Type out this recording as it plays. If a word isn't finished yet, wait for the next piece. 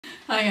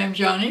Hi, I'm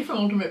Johnny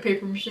from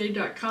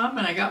UltimatePaperMache.com,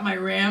 and I got my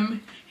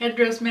Ram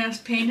headdress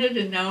mask painted,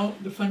 and now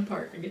the fun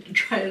part, I get to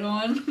try it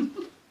on.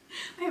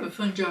 I have a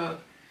fun job.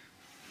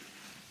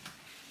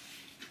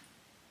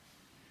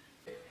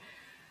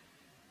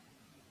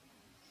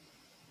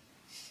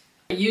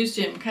 I used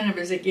him kind of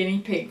as a guinea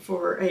pig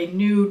for a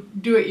new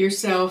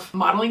do-it-yourself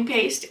modeling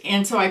paste,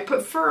 and so I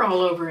put fur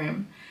all over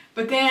him.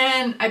 But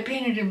then I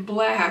painted him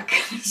black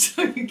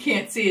so you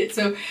can't see it.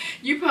 So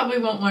you probably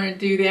won't want to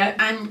do that.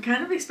 I'm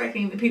kind of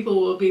expecting that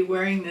people will be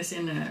wearing this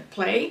in a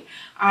play.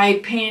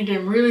 I painted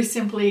him really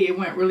simply. It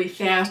went really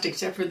fast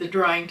except for the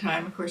drying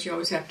time. Of course, you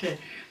always have to,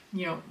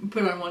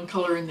 put on one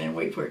color and then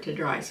wait for it to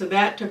dry. So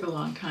that took a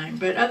long time.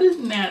 But other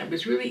than that, it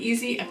was really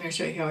easy. I'm going to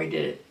show you how I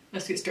did it.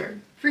 Let's get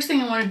started. First thing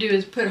I want to do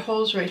is put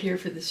holes right here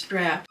for the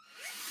strap.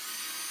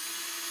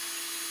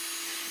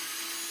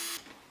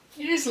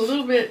 It is a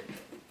little bit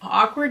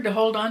awkward to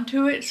hold on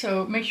to it,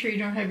 so make sure you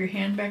don't have your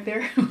hand back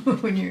there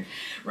when you're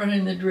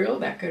running the drill.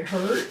 That could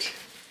hurt.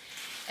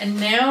 And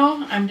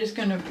now I'm just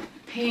going to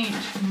paint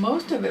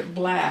most of it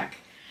black.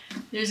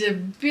 There's a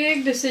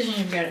big decision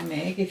you've got to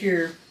make if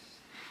you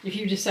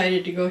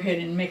decided to go ahead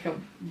and make a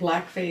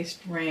black-faced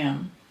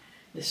ram.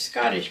 The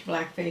Scottish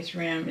black-faced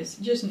ram is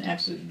just an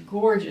absolutely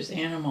gorgeous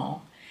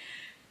animal.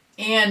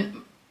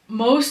 And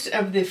most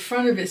of the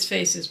front of his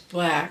face is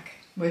black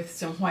with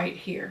some white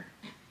here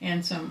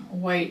and some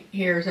white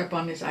hairs up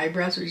on his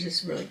eyebrows, which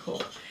is really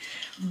cool.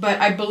 But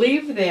I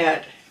believe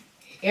that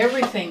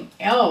everything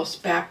else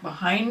back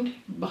behind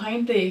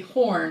the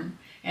horn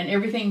and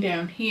everything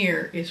down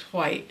here is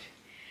white.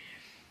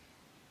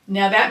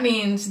 Now that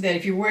means that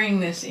if you're wearing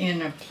this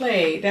in a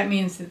play, that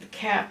means that the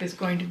cap is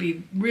going to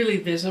be really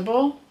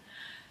visible.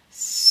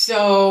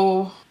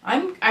 So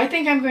I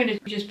think I'm going to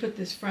just put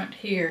this front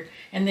here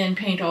and then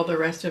paint all the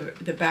rest of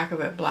it, the back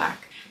of it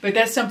black. But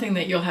that's something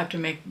that you'll have to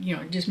make,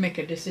 just make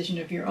a decision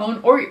of your own,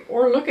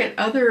 or look at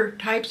other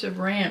types of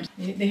rams.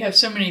 They have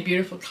so many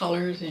beautiful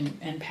colors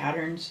and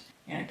patterns.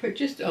 And I put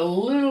just a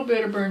little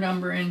bit of burnt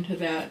umber into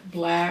that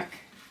black,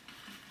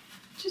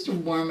 just to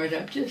warm it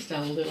up just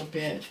a little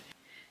bit.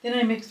 Then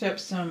I mixed up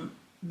some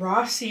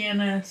raw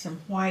sienna,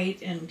 some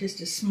white, and just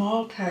a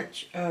small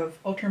touch of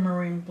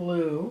ultramarine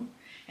blue,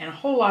 and a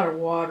whole lot of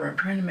water. I'm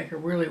trying to make a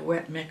really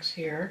wet mix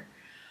here.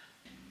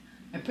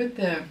 I put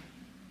the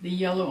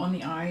yellow on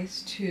the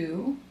eyes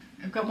too.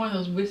 I've got one of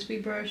those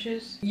wispy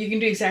brushes. You can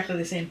do exactly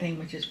the same thing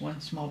with just one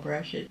small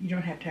brush. You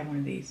don't have to have one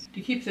of these. To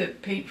keep the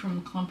paint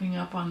from clumping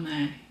up on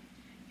the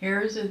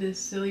hairs of this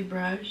silly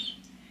brush,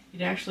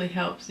 it actually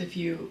helps if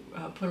you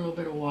put a little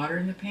bit of water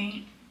in the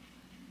paint.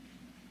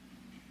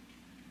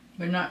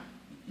 But not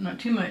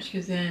too much,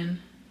 because then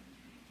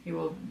it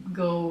will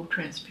go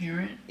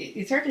transparent.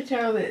 It's hard to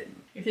tell that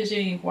if there's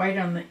any white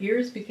on the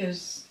ears,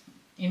 because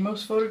in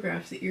most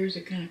photographs the ears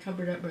are kind of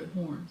covered up by the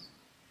horns.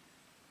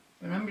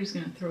 But I'm just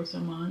going to throw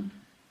some on,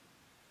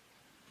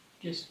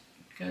 just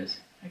because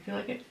I feel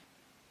like it.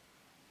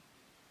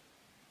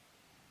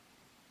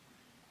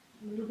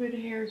 A little bit of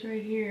hairs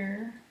right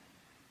here.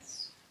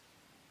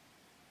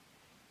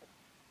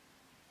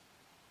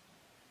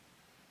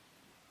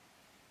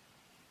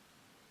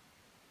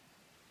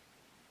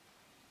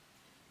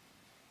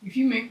 If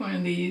you make one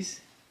of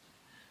these,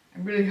 I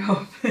really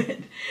hope that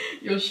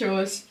you'll show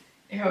us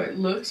how it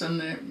looks on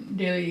the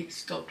Daily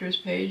Sculptors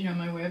page on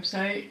my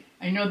website.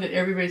 I know that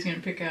everybody's going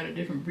to pick out a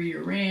different breed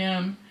of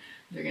ram.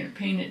 They're going to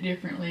paint it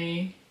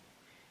differently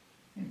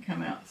and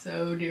come out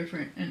so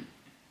different, and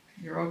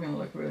you're all going to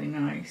look really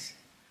nice.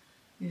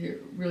 These are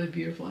really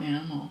beautiful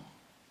animals.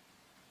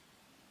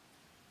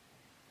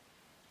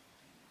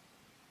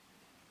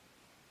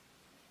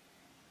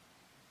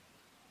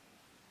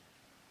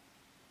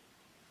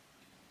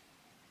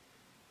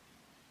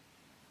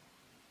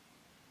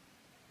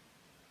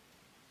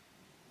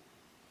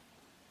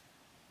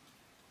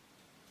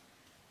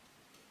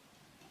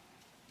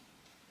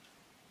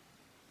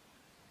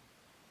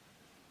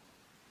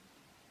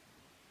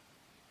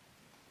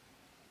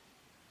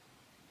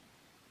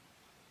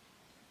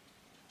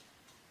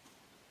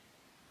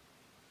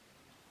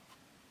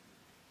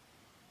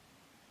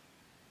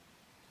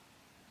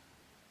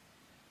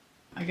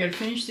 I got to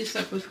finish this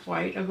up with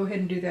white. I'll go ahead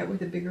and do that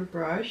with a bigger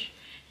brush.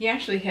 He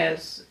actually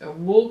has a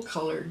wool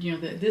colored,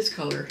 this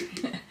color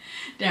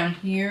down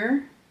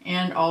here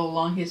and all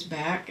along his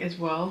back as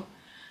well.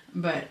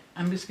 But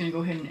I'm just going to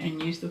go ahead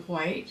and use the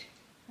white.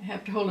 I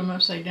have to hold him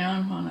upside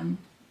down while I'm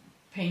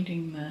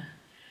painting the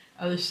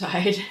other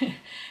side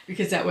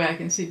because that way I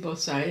can see both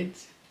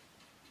sides.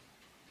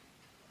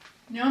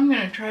 Now I'm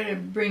going to try to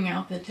bring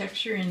out the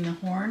texture in the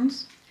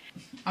horns.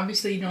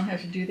 Obviously you don't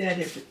have to do that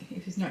if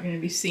it's not going to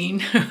be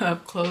seen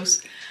up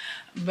close,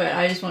 but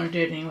I just want to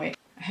do it anyway.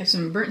 I have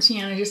some burnt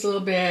sienna, just a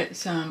little bit,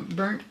 some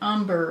burnt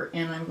umber,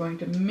 and I'm going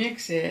to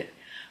mix it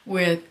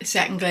with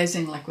satin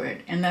glazing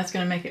liquid, and that's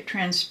going to make it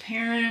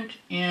transparent.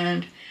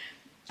 And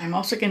I'm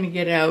also going to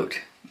get out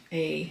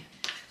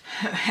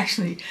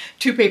actually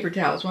two paper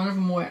towels, one of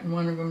them wet and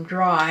one of them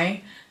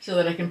dry, so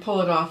that I can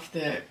pull it off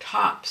the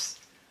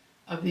tops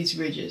of these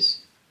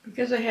ridges.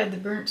 Because I had the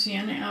burnt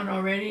sienna out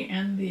already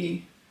and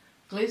the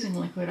glazing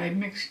liquid. I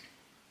mixed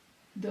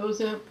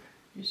those up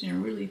just in a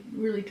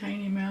really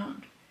tiny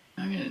amount.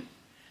 I'm going to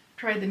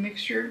try the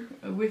mixture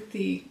with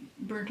the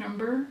burnt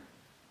umber.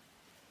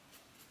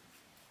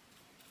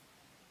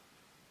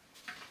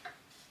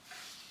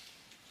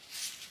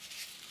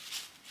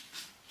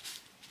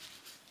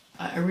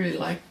 I really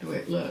like the way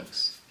it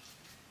looks.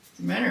 As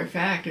a matter of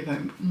fact, if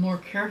I'm more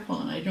careful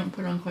and I don't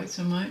put on quite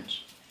so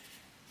much,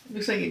 it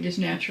looks like it just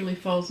naturally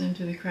falls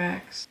into the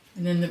cracks.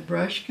 And then the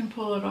brush can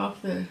pull it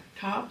off the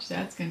tops.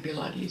 That's going to be a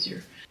lot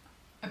easier.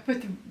 I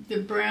put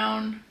the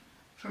brown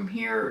from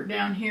here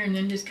down here and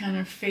then just kind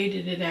of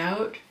faded it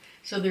out,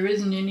 so there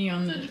isn't any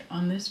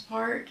on this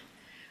part.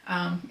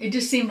 It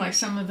just seemed like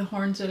some of the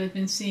horns that I've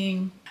been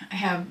seeing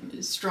have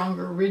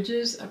stronger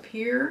ridges up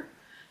here,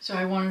 so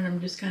I wanted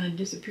them just kind of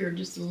disappear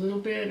just a little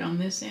bit on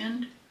this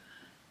end.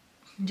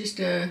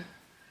 Just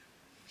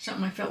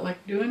something I felt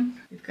like doing.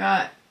 We've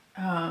got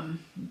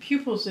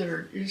pupils that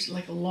are just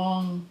like a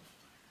long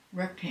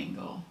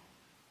rectangle.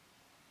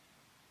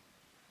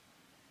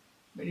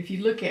 But if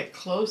you look at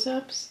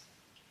close-ups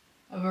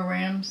of a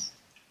ram's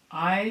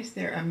eyes,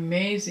 they're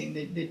amazing.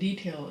 The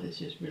detail is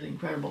just really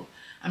incredible.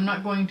 I'm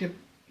not going to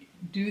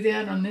do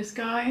that on this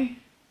guy,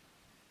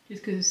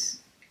 just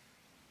because,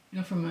 you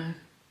know, from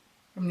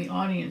the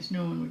audience,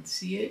 no one would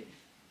see it.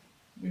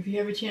 But if you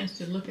have a chance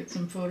to look at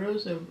some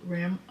photos of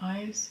ram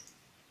eyes,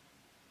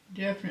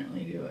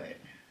 definitely do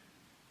it.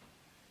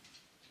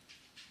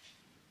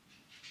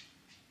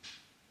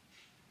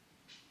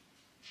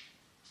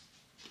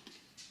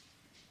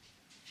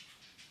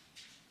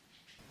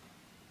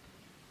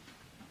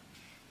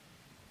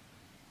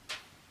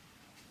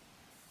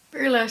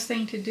 Very last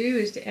thing to do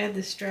is to add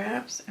the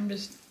straps. I'm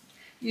just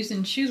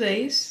using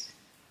shoelace,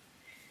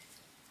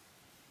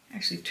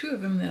 actually 2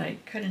 of them that I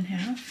cut in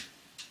half,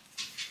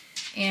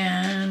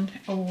 and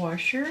a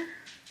washer.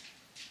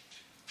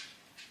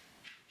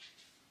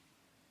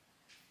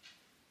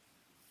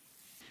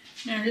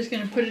 Now I'm just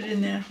going to put it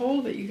in that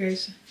hole that you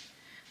guys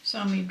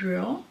saw me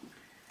drill.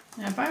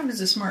 Now if I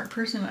was a smart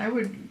person, I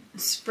would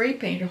spray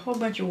paint a whole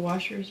bunch of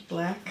washers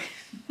black.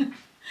 I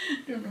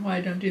don't know why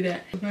I don't do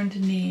that. We're going to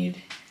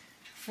need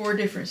 4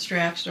 different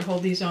straps to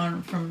hold these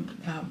on from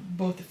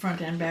both the front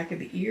and back of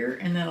the ear,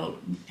 and that'll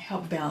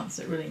help balance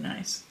it really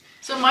nice.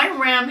 So my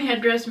ram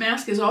headdress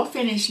mask is all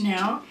finished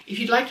now. If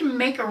you'd like to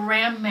make a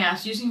ram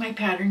mask using my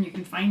pattern, you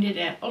can find it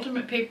at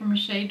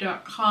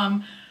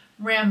ultimatepapermache.com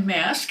ram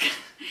mask.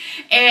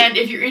 And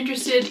if you're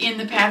interested in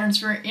the patterns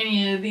for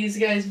any of these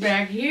guys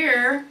back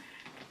here,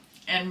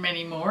 and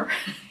many more,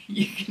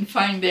 you can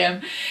find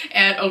them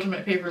at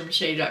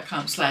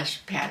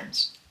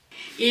ultimatepapermache.com/patterns.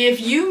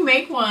 If you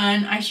make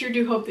one, I sure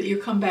do hope that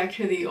you'll come back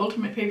to the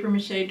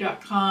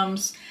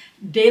ultimatepapermache.com's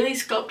daily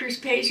sculptors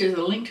page. There's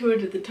a link to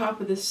it at the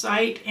top of the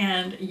site,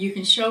 and you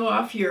can show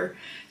off your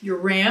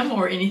ram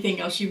or anything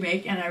else you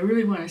make, and I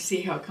really want to see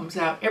how it comes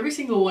out. Every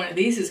single one of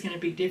these is going to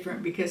be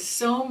different because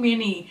so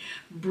many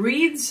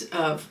breeds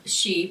of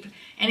sheep,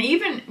 and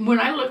even when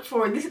I look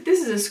for, this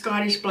is a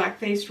Scottish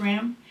black-faced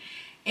ram,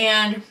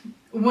 and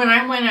when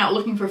I went out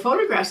looking for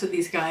photographs of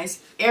these guys,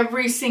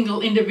 every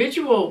single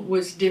individual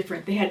was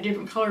different. They had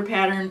different color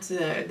patterns,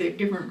 the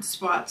different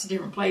spots,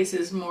 different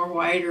places, more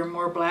white or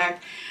more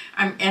black.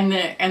 And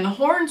the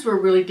horns were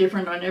really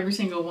different on every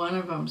single one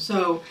of them.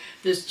 So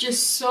there's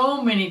just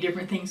so many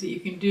different things that you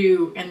can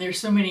do, and there's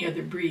so many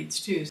other breeds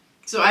too.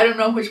 So I don't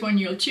know which one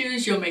you'll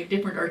choose. You'll make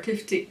different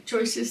artistic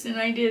choices than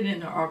I did,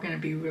 and they're all going to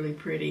be really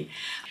pretty.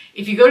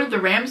 If you go to the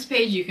Rams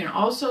page, you can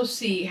also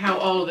see how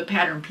all of the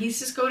pattern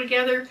pieces go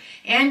together,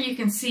 and you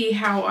can see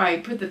how I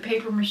put the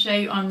paper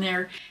mache on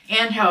there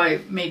and how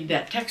I made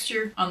that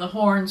texture on the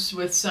horns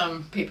with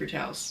some paper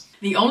towels.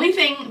 The only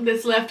thing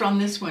that's left on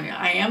this one,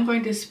 I am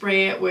going to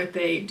spray it with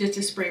just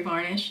a spray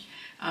varnish,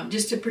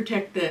 just to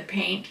protect the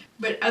paint.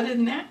 But other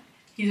than that,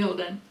 he's all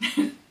done.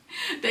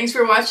 Thanks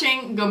for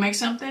watching. Go make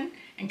something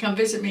and come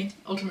visit me,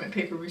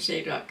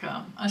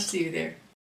 ultimatepapermache.com. I'll see you there.